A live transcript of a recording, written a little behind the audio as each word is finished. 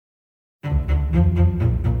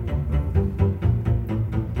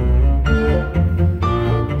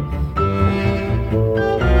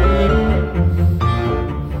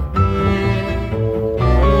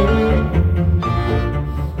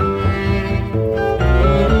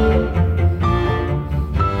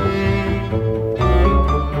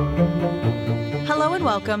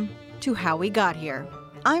welcome to How We Got Here.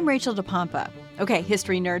 I'm Rachel DePompa. Okay,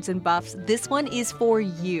 history nerds and buffs, this one is for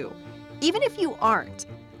you. Even if you aren't,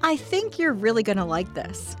 I think you're really going to like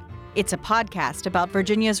this. It's a podcast about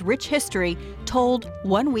Virginia's rich history told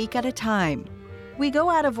 1 week at a time. We go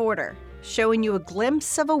out of order, showing you a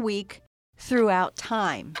glimpse of a week throughout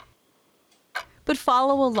time. But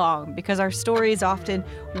follow along because our stories often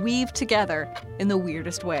weave together in the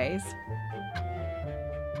weirdest ways.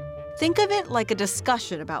 Think of it like a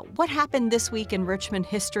discussion about what happened this week in Richmond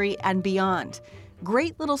history and beyond.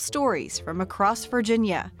 Great little stories from across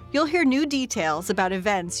Virginia. You'll hear new details about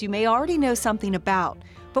events you may already know something about,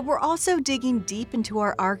 but we're also digging deep into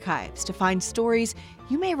our archives to find stories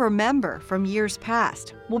you may remember from years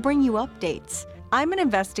past. We'll bring you updates. I'm an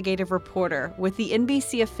investigative reporter with the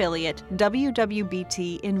NBC affiliate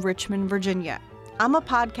WWBT in Richmond, Virginia. I'm a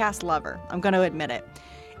podcast lover, I'm going to admit it.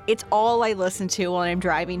 It's all I listen to when I'm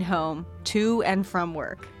driving home, to and from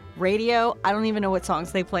work. Radio, I don't even know what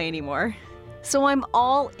songs they play anymore. So I'm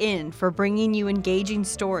all in for bringing you engaging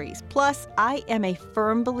stories. Plus, I am a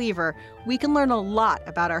firm believer we can learn a lot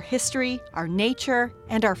about our history, our nature,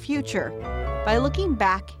 and our future by looking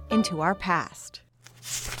back into our past.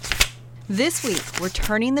 This week, we're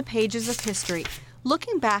turning the pages of history,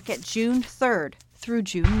 looking back at June 3rd through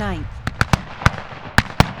June 9th.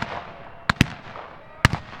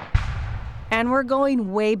 And we're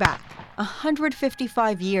going way back,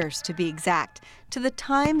 155 years to be exact, to the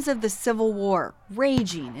times of the Civil War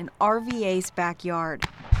raging in RVA's backyard.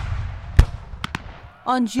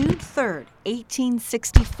 On June 3rd,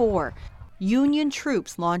 1864, Union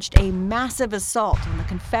troops launched a massive assault on the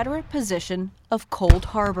Confederate position of Cold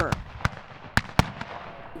Harbor.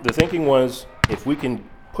 The thinking was, if we can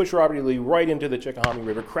push Robert E. Lee right into the Chickahominy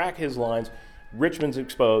River, crack his lines, Richmond's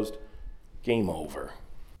exposed, game over.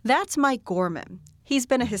 That's Mike Gorman. He's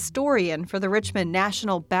been a historian for the Richmond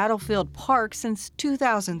National Battlefield Park since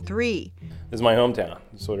 2003. This is my hometown.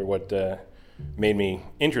 Sort of what made me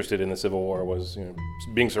interested in the Civil War was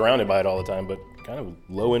being surrounded by it all the time, but kind of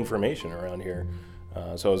low information around here.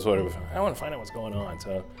 So I was I want to find out what's going on.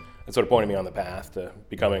 So it sort of pointed me on the path to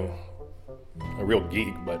becoming a real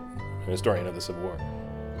geek, but an historian of the Civil War.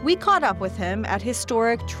 We caught up with him at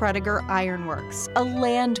historic Tredegar Ironworks, a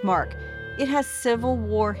landmark. It has Civil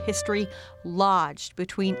War history lodged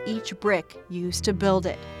between each brick used to build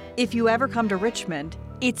it. If you ever come to Richmond,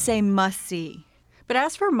 it's a must-see. But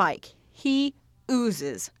as for Mike, he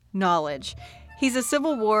oozes knowledge. He's a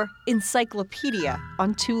Civil War encyclopedia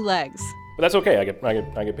on two legs. But that's okay. I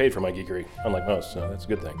get paid for my geekery, unlike most, so that's a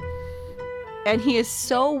good thing. And he is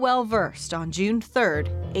so well-versed on June 3rd,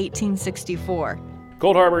 1864.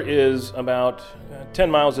 Cold Harbor is about 10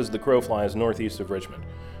 miles as the crow flies northeast of Richmond.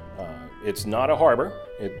 It's not a harbor.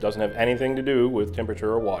 It doesn't have anything to do with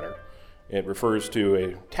temperature or water. It refers to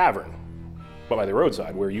a tavern by the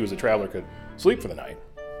roadside where you as a traveler could sleep for the night,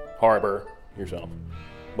 harbor yourself.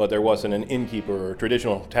 But there wasn't an innkeeper or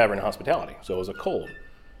traditional tavern hospitality, so it was a cold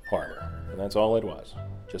harbor. And that's all it was,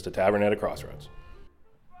 just a tavern at a crossroads.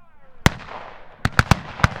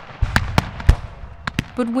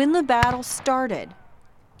 But when the battle started,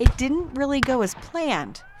 it didn't really go as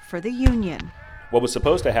planned for the Union. What was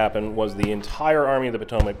supposed to happen was the entire Army of the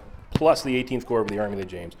Potomac, plus the 18th Corps of the Army of the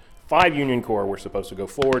James, 5 Union Corps were supposed to go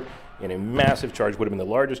forward in a massive charge, would have been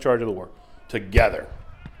the largest charge of the war, together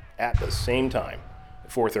at the same time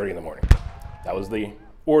at 4:30 in the morning. That was the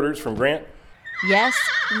orders from Grant. Yes,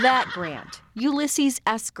 that Grant, Ulysses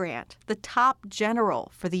S. Grant, the top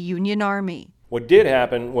general for the Union Army. What did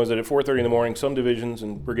happen was that at 4:30 in the morning, some divisions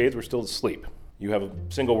and brigades were still asleep. You have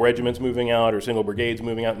single regiments moving out or single brigades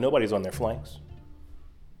moving out. Nobody's on their flanks.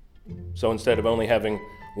 So instead of only having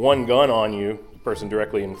one gun on you, the person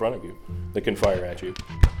directly in front of you that can fire at you,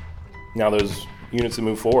 now those units that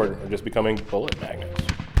move forward are just becoming bullet magnets.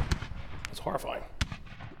 It's horrifying.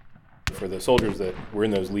 For the soldiers that were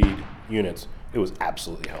in those lead units, it was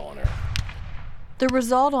absolutely hell on earth. The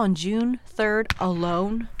result on June 3rd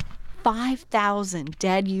alone, 5,000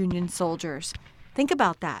 dead Union soldiers. Think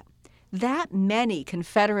about that. That many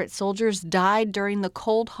Confederate soldiers died during the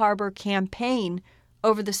Cold Harbor campaign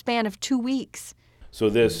over the span of 2 weeks. So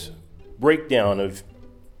this breakdown of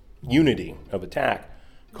unity of attack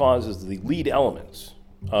causes the lead elements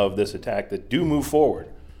of this attack that do move forward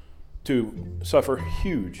to suffer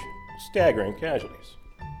huge, staggering casualties.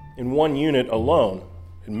 In one unit alone,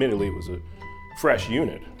 admittedly it was a fresh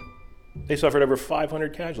unit, they suffered over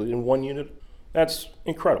 500 casualties in one unit. That's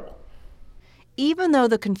incredible. Even though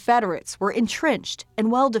the Confederates were entrenched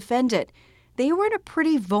and well defended, they were in a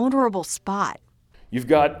pretty vulnerable spot. You've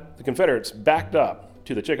got the Confederates backed up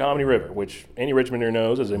to the Chickahominy River, which any Richmonder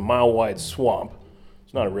knows is a mile-wide swamp,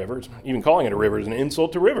 It's not a river. Even calling it a river is an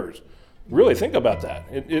insult to rivers. Really think about that.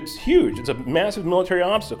 It's huge. It's a massive military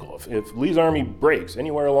obstacle. If Lee's army breaks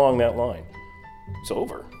anywhere along that line, it's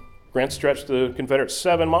over. Grant stretched the Confederates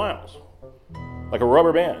 7 miles, like a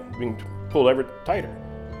rubber band being pulled ever tighter.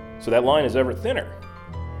 So that line is ever thinner.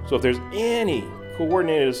 So if there's any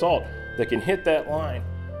coordinated assault that can hit that line,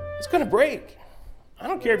 it's going to break. I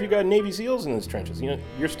don't care if you've got Navy SEALs in those trenches.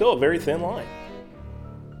 You're still a very thin line.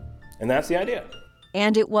 And that's the idea.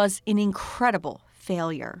 And it was an incredible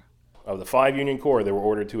failure. Of the 5 Union Corps that were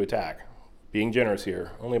ordered to attack, being generous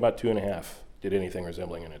here, only about 2.5 did anything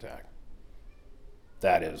resembling an attack.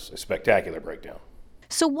 That is a spectacular breakdown.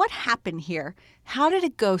 So what happened here? How did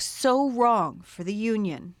it go so wrong for the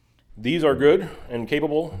Union? These are good and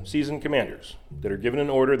capable seasoned commanders that are given an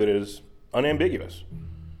order that is unambiguous.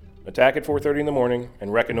 Attack at 4:30 in the morning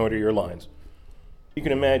and reconnoiter your lines. You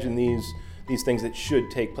can imagine these things that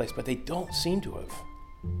should take place, but they don't seem to have.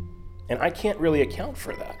 And I can't really account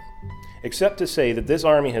for that, except to say that this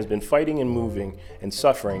army has been fighting and moving and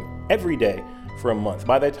suffering every day for a month.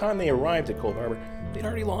 By the time they arrived at Cold Harbor, they'd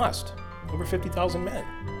already lost over 50,000 men.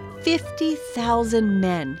 50,000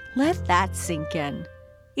 men. Let that sink in.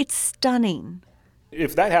 It's stunning.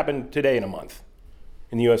 If that happened today in a month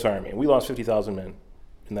in the U.S. Army, and we lost 50,000 men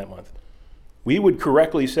in that month, we would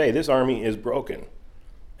correctly say this army is broken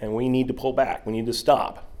and we need to pull back, we need to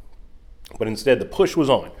stop. But instead, the push was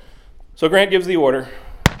on. So Grant gives the order.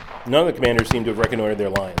 None of the commanders seem to have reconnoitered their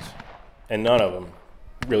lines, and none of them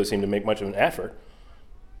really seem to make much of an effort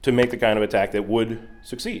to make the kind of attack that would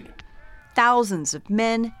succeed. Thousands of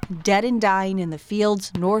men dead and dying in the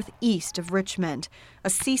fields northeast of Richmond. A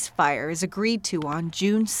ceasefire is agreed to on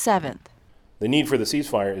June 7th. The need for the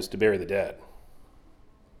ceasefire is to bury the dead.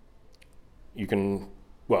 You can,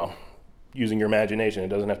 using your imagination, it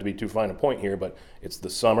doesn't have to be too fine a point here, but it's the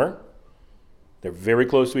summer. They're very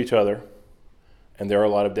close to each other, and there are a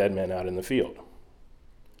lot of dead men out in the field.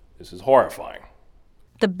 This is horrifying.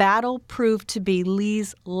 The battle proved to be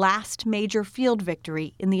Lee's last major field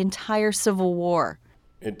victory in the entire Civil War.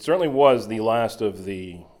 It certainly was the last of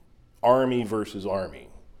the army versus army,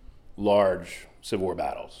 large Civil War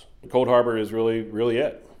battles. Cold Harbor is really, really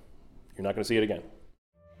it. You're not going to see it again.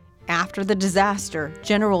 After the disaster,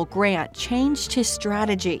 General Grant changed his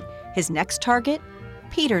strategy. His next target,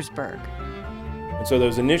 Petersburg. And so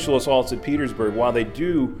those initial assaults at Petersburg, while they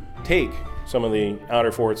do take some of the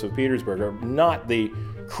outer forts of Petersburg, are not the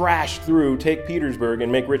crash through, take Petersburg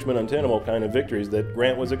and make Richmond untenable kind of victories that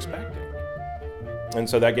Grant was expecting. And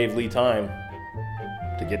so that gave Lee time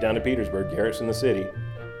to get down to Petersburg, garrison the city,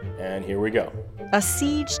 and here we go. A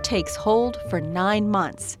siege takes hold for 9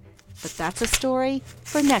 months, but that's a story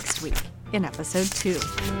for next week in episode 2.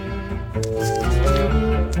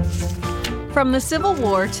 From the Civil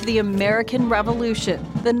War to the American Revolution,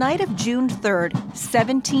 the night of June 3rd,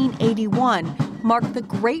 1781, marked the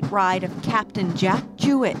great ride of Captain Jack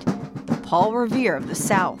Jewett, the Paul Revere of the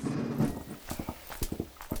South.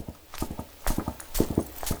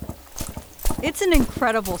 It's an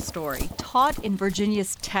incredible story, taught in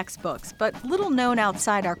Virginia's textbooks, but little known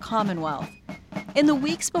outside our Commonwealth. In the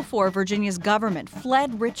weeks before Virginia's government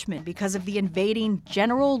fled Richmond because of the invading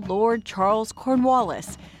General Lord Charles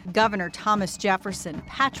Cornwallis, Governor Thomas Jefferson,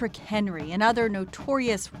 Patrick Henry, and other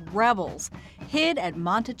notorious rebels hid at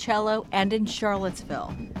Monticello and in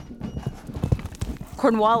Charlottesville.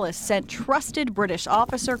 Cornwallis sent trusted British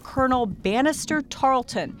officer Colonel Banastre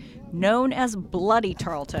Tarleton, known as Bloody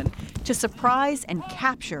Tarleton, to surprise and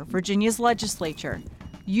capture Virginia's legislature.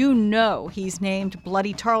 You know he's named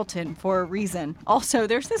Bloody Tarleton for a reason. Also,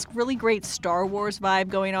 there's this really great Star Wars vibe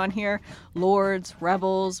going on here. Lords,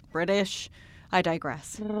 rebels, British. I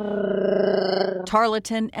digress.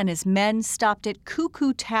 Tarleton and his men stopped at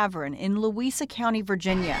Cuckoo Tavern in Louisa County,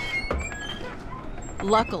 Virginia.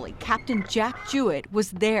 Luckily, Captain Jack Jewett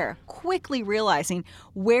was there, quickly realizing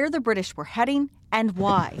where the British were heading and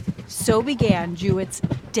why. So began Jewett's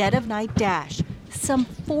dead-of-night dash, some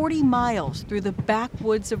 40 miles through the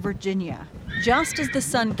backwoods of Virginia. Just as the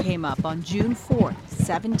sun came up on June 4th,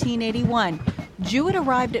 1781, Jewett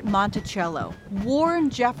arrived at Monticello,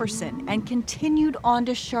 warned Jefferson, and continued on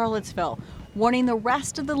to Charlottesville, warning the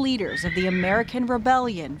rest of the leaders of the American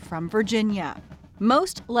Rebellion from Virginia.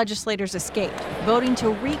 Most legislators escaped, voting to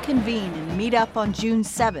reconvene and meet up on June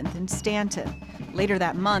 7th in Stanton. Later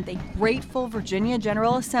that month, a grateful Virginia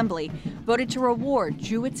General Assembly voted to reward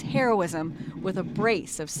Jewett's heroism with a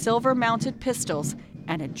brace of silver-mounted pistols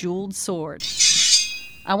and a jeweled sword.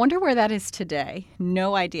 I wonder where that is today.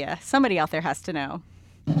 No idea. Somebody out there has to know.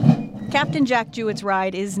 Captain Jack Jewett's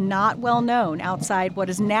ride is not well known outside what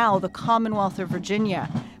is now the Commonwealth of Virginia,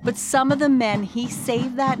 But some of the men he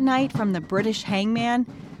saved that night from the British hangman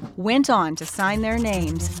went on to sign their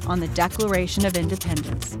names on the Declaration of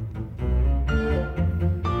Independence.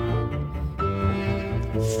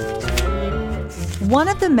 One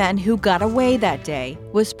of the men who got away that day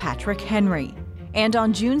was Patrick Henry. And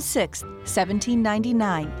on June 6,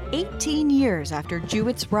 1799, 18 years after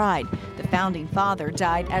Jewett's Ride, the founding father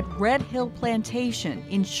died at Red Hill Plantation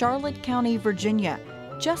in Charlotte County, Virginia,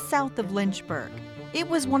 just south of Lynchburg. It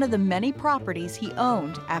was one of the many properties he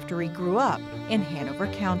owned after he grew up in Hanover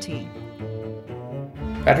County.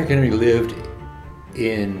 Patrick Henry lived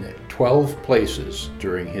in 12 places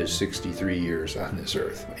during his 63 years on this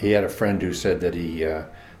earth. He had a friend who said that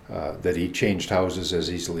he changed houses as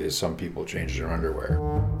easily as some people change their underwear.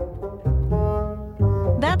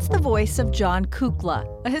 That's the voice of John Kukla,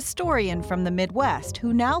 a historian from the Midwest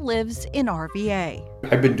who now lives in RVA.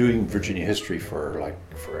 I've been doing Virginia history for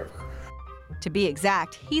forever. To be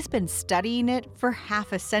exact, he's been studying it for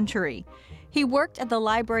half a century. He worked at the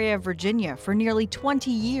Library of Virginia for nearly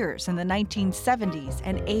 20 years in the 1970s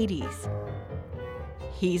and 80s.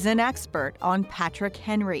 He's an expert on Patrick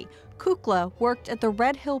Henry. Kukla worked at the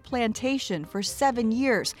Red Hill Plantation for 7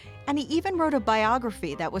 years, and he even wrote a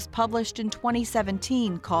biography that was published in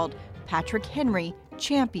 2017 called Patrick Henry,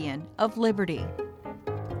 Champion of Liberty.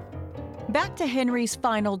 Back to Henry's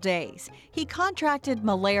final days. He contracted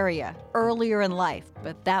malaria earlier in life,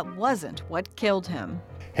 but that wasn't what killed him.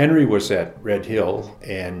 Henry was at Red Hill,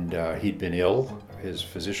 and he'd been ill. His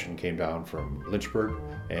physician came down from Lynchburg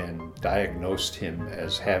and diagnosed him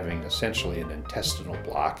as having essentially an intestinal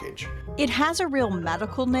blockage. It has a real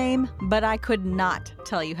medical name, but I could not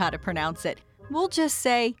tell you how to pronounce it. We'll just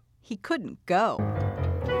say he couldn't go.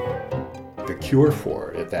 The cure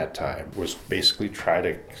for it at that time was basically try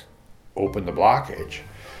to open the blockage.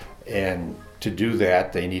 And to do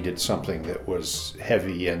that, they needed something that was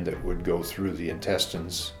heavy and that would go through the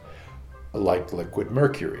intestines like liquid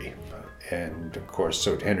mercury. And of course,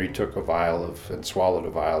 so Henry took and swallowed a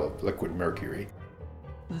vial of liquid mercury.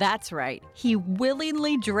 That's right. He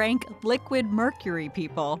willingly drank liquid mercury,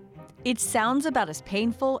 people. It sounds about as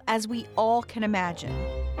painful as we all can imagine.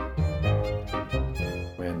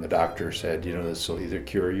 And the doctor said, this will either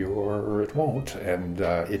cure you or it won't. And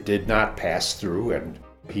it did not pass through, and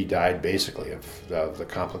he died basically of the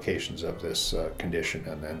complications of this condition,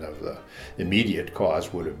 and then of the immediate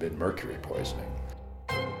cause would have been mercury poisoning.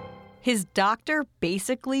 His doctor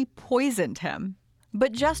basically poisoned him.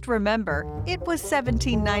 But just remember, it was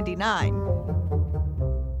 1799.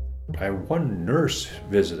 I had one nurse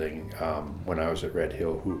visiting when I was at Red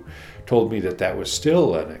Hill who told me that was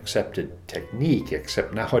still an accepted technique,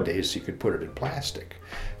 except nowadays you could put it in plastic.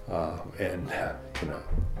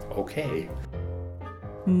 Okay.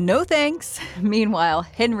 No thanks. Meanwhile,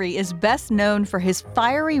 Henry is best known for his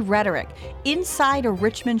fiery rhetoric inside a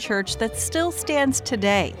Richmond church that still stands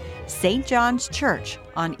today, St. John's Church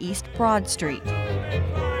on East Broad Street.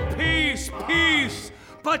 Peace, peace,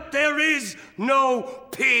 but there is no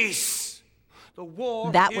peace. The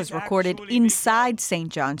war that was recorded inside St.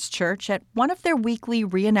 John's Church at one of their weekly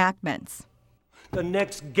reenactments. The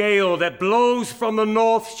next gale that blows from the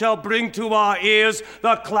north shall bring to our ears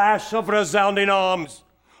the clash of resounding arms.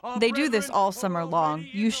 They do this all summer long.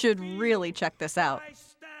 You should really check this out.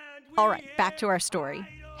 All right, back to our story.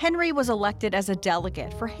 Henry was elected as a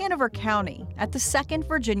delegate for Hanover County at the Second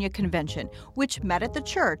Virginia Convention, which met at the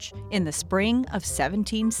church in the spring of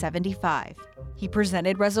 1775. He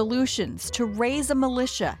presented resolutions to raise a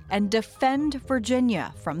militia and defend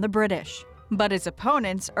Virginia from the British. But his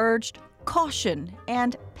opponents urged caution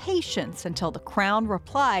and patience until the Crown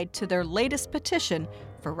replied to their latest petition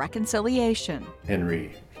for reconciliation.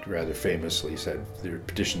 Henry rather famously said their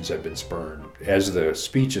petitions have been spurned. As the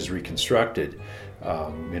speech is reconstructed,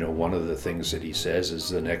 one of the things that he says is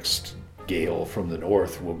the next gale from the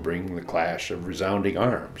north will bring the clash of resounding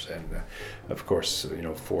arms. And of course,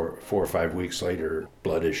 4 or 5 weeks later,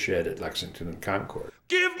 blood is shed at Lexington and Concord.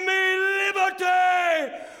 Give me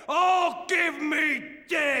liberty! Oh, give me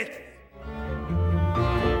death!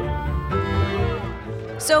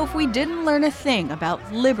 So if we didn't learn a thing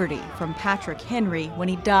about liberty from Patrick Henry when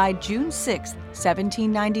he died June 6,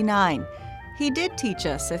 1799, he did teach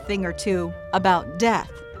us a thing or two about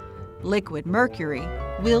death. Liquid mercury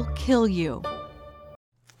will kill you.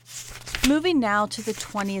 Moving now to the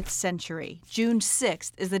 20th century, June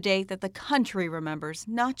 6th is the date that the country remembers,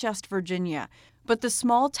 not just Virginia, but the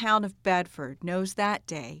small town of Bedford knows that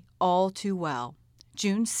day all too well.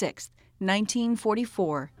 June 6th,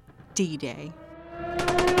 1944, D-Day.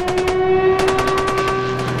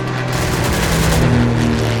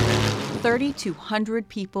 3,200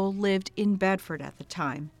 people lived in Bedford at the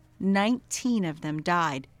time. 19 of them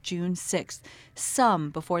died June 6th,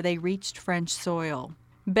 some before they reached French soil.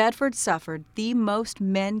 Bedford suffered the most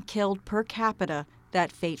men killed per capita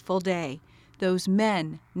that fateful day. Those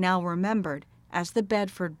men now remembered as the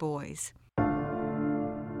Bedford Boys.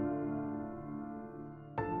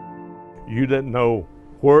 You didn't know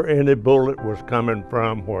where any bullet was coming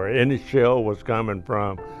from, where any shell was coming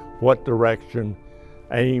from, what direction,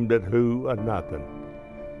 aimed at who, or nothing.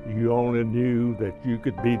 You only knew that you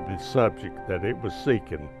could be the subject that it was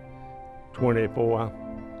seeking 24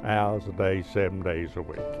 hours a day, 7 days a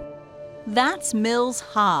week. That's Mills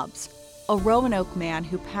Hobbs, a Roanoke man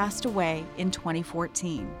who passed away in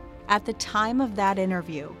 2014. At the time of that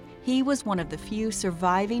interview, he was one of the few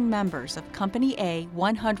surviving members of Company A,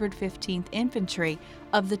 115th Infantry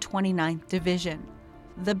of the 29th Division.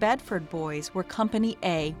 The Bedford Boys were Company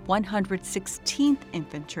A, 116th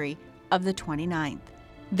Infantry of the 29th.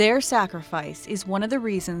 Their sacrifice is one of the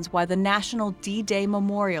reasons why the National D-Day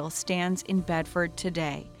Memorial stands in Bedford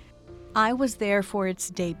today. I was there for its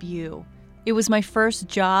debut. It was my first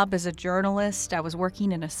job as a journalist. I was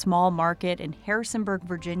working in a small market in Harrisonburg,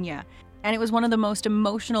 Virginia, and it was one of the most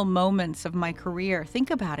emotional moments of my career.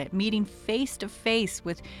 Think about it, meeting face to face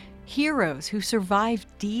with heroes who survived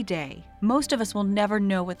D-Day. Most of us will never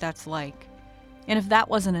know what that's like. And if that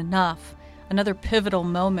wasn't enough, another pivotal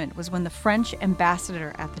moment was when the French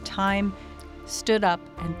ambassador at the time stood up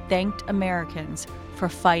and thanked Americans for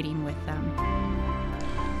fighting with them.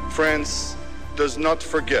 France does not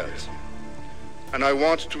forget, and I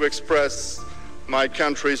want to express my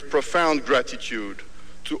country's profound gratitude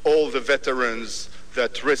to all the veterans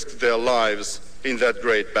that risked their lives in that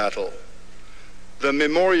great battle. The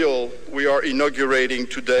memorial we are inaugurating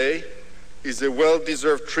today is a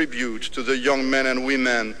well-deserved tribute to the young men and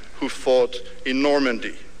women who fought in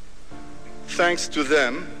Normandy. Thanks to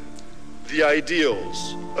them, the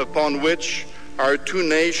ideals upon which our two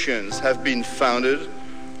nations have been founded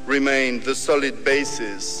remain the solid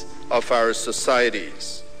basis of our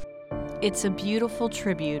societies. It's a beautiful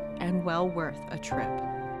tribute and well worth a trip.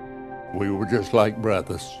 We were just like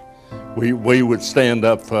brothers. We would stand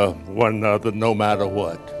up for one another no matter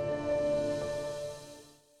what.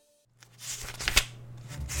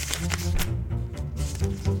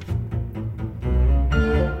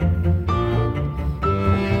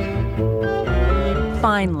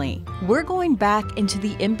 Finally, we're going back into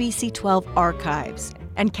the NBC-12 archives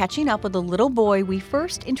and catching up with a little boy we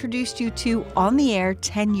first introduced you to on the air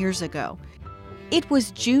 10 years ago. It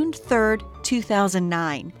was June 3rd,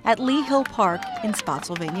 2009, at Lee Hill Park in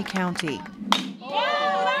Spotsylvania County.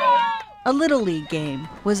 A Little League game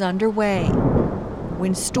was underway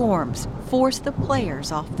when storms forced the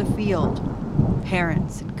players off the field.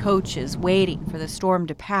 Parents and coaches waiting for the storm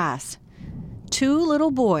to pass. Two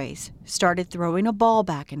little boys started throwing a ball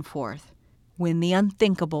back and forth when the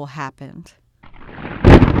unthinkable happened.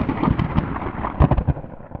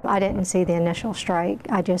 I didn't see the initial strike.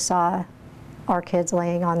 I just saw our kids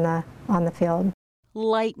laying on the field.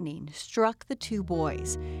 Lightning struck the two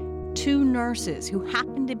boys. Two nurses who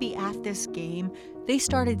happened to be at this game, they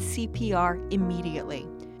started CPR immediately.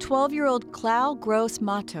 12-year-old Clau Gross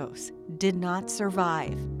Matos did not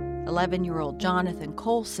survive. 11-year-old Jonathan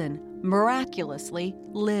Colson miraculously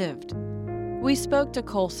lived. We spoke to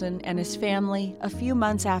Colson and his family a few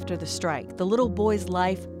months after the strike. The little boy's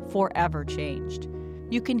life forever changed.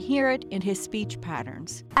 You can hear it in his speech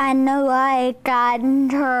patterns. I knew I got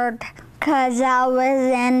hurt because I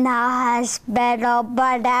was in the hospital,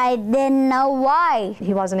 but I didn't know why.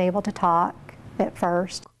 He wasn't able to talk at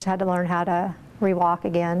first. Had to learn how to re-walk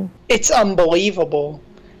again. It's unbelievable.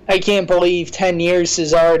 I can't believe 10 years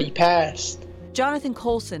has already passed. Jonathan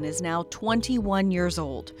Colson is now 21 years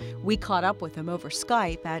old. We caught up with him over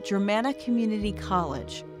Skype at Germanna Community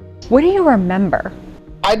College. What do you remember?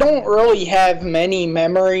 I don't really have many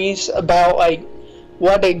memories about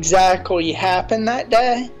what exactly happened that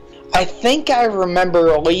day. I think I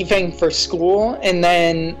remember leaving for school and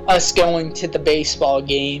then us going to the baseball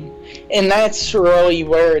game. And that's really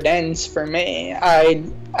where it ends for me. I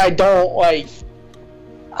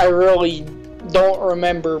really don't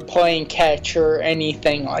remember playing catch or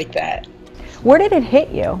anything like that. Where did it hit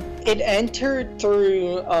you? It entered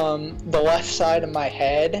through the left side of my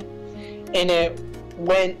head, and it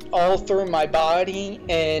went all through my body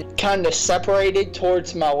and kind of separated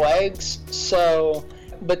towards my legs. So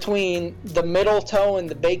between the middle toe and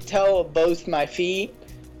the big toe of both my feet,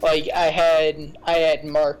 I had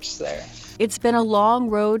marks there. It's been a long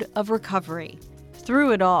road of recovery.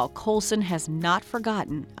 Through it all, Colson has not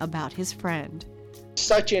forgotten about his friend.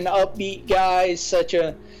 Such an upbeat guy, such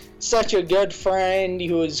a such a good friend.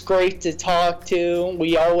 He was great to talk to.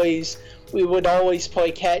 We would always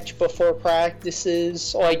play catch before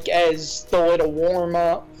practices, like as the little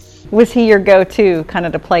warm-up. Was he your go-to kind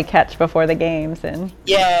of to play catch before the games? And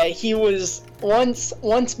yeah, he was.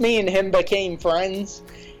 Once me and him became friends,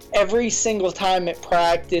 every single time at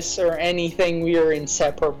practice or anything, we were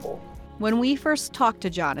inseparable. When we first talked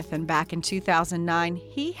to Jonathan back in 2009,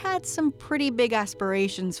 he had some pretty big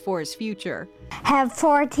aspirations for his future. Have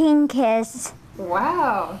 14 kids.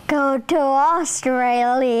 wow. Go to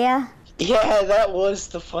Australia. Yeah, that was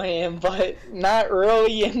the plan, but not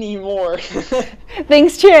really anymore.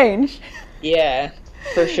 Things change. Yeah,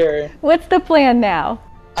 for sure. What's the plan now?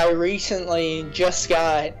 I recently just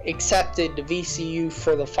got accepted to VCU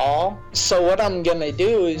for the fall. So what I'm gonna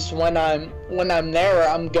do is when I'm there,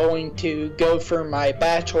 I'm going to go for my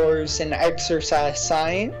bachelor's in exercise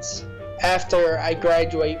science. After I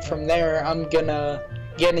graduate from there, I'm gonna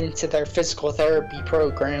get into their physical therapy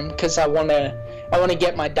program because I wanna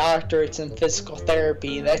get my doctorates in physical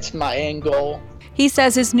therapy. That's my end goal. He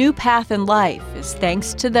says his new path in life is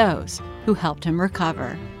thanks to those who helped him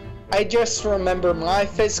recover. I just remember my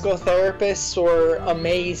physical therapists were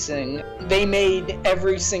amazing. They made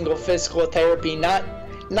every single physical therapy not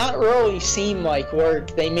really seem like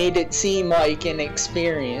work. They made it seem like an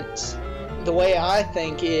experience. The way I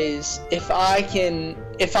think is if I can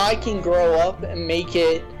grow up and make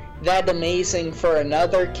it that amazing for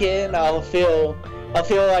another kid, I'll feel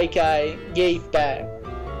like I gave back.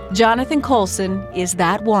 Jonathan Colson is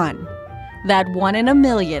that one in a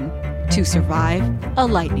million to survive a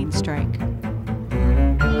lightning strike.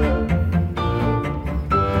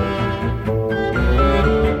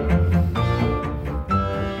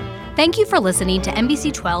 Thank you for listening to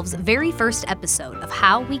NBC 12's very first episode of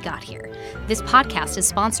How We Got Here. This podcast is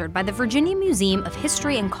sponsored by the Virginia Museum of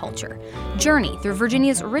History and Culture. Journey through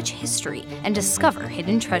Virginia's rich history and discover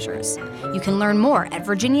hidden treasures. You can learn more at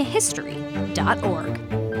virginiahistory.org.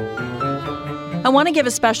 I want to give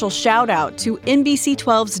a special shout out to NBC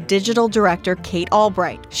 12's digital director, Kate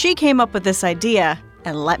Albright. She came up with this idea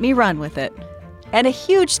and let me run with it. And a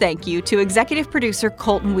huge thank you to executive producer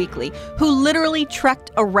Colton Weekly, who literally trekked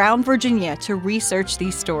around Virginia to research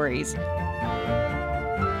these stories.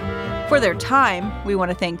 For their time, we want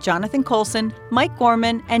to thank Jonathan Colson, Mike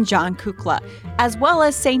Gorman, and John Kukla, as well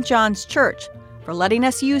as St. John's Church, for letting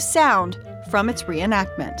us use sound from its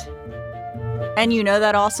reenactment. And you know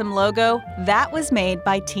that awesome logo? That was made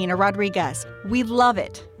by Tina Rodriguez. We love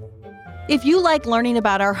it. If you like learning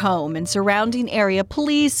about our home and surrounding area,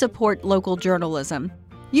 please support local journalism.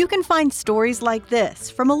 You can find stories like this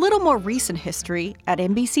from a little more recent history at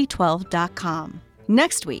NBC12.com.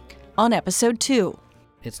 Next week on Episode 2.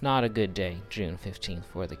 It's not a good day, June 15th,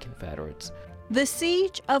 for the Confederates. The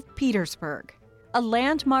Siege of Petersburg, a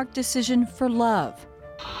landmark decision for love.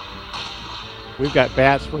 We've got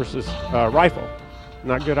bats versus rifle.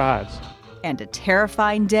 Not good odds. And a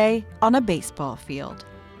terrifying day on a baseball field.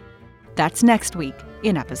 That's next week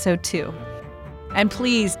in Episode 2. And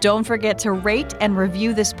please don't forget to rate and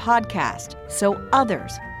review this podcast so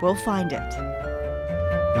others will find it.